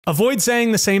Avoid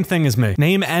saying the same thing as me.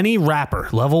 Name any rapper.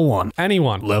 Level 1.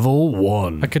 Anyone. Level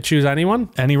 1. I could choose anyone?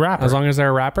 Any rapper. As long as they're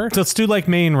a rapper? Let's do like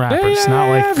main rappers, not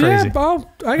like crazy. Yeah, oh,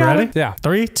 I got Ready? it. Yeah.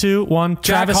 3, 2, 1.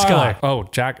 Travis Harlow. Scott. Oh,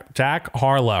 Jack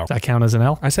Harlow. Does that count as an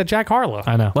L? I said Jack Harlow.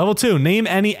 I know. Level 2. Name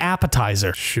any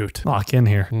appetizer. Shoot. Lock in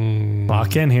here.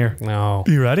 Lock in here. No.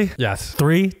 You ready? Yes.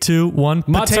 3, 2, 1.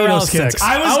 Potato Mozzarella skins. sticks.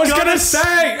 I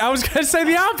was gonna say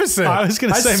the opposite. I was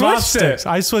gonna say switched mozzarella sticks. it.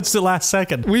 I switched it last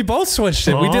second. We both switched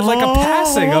it. We did like a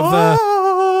passing of the.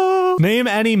 Name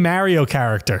any Mario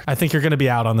character. I think you're gonna be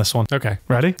out on this one. Okay.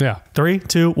 Ready? Yeah. 3,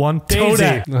 2, 1. Daisy.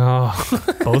 Toadette.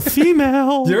 Oh. Both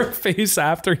female. Your face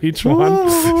after each one.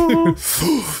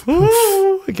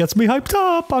 Ooh, it gets me hyped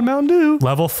up on Mountain Dew.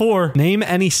 Level 4. Name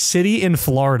any city in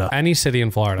Florida. Any city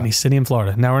in Florida. Any city in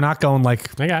Florida. Now we're not going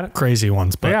like I got it. crazy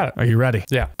ones, but I got it. are you ready?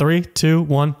 Yeah. 3, 2,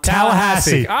 1.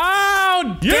 Tallahassee.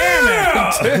 Oh,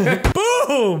 damn it.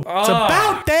 Boom! It's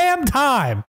about damn time.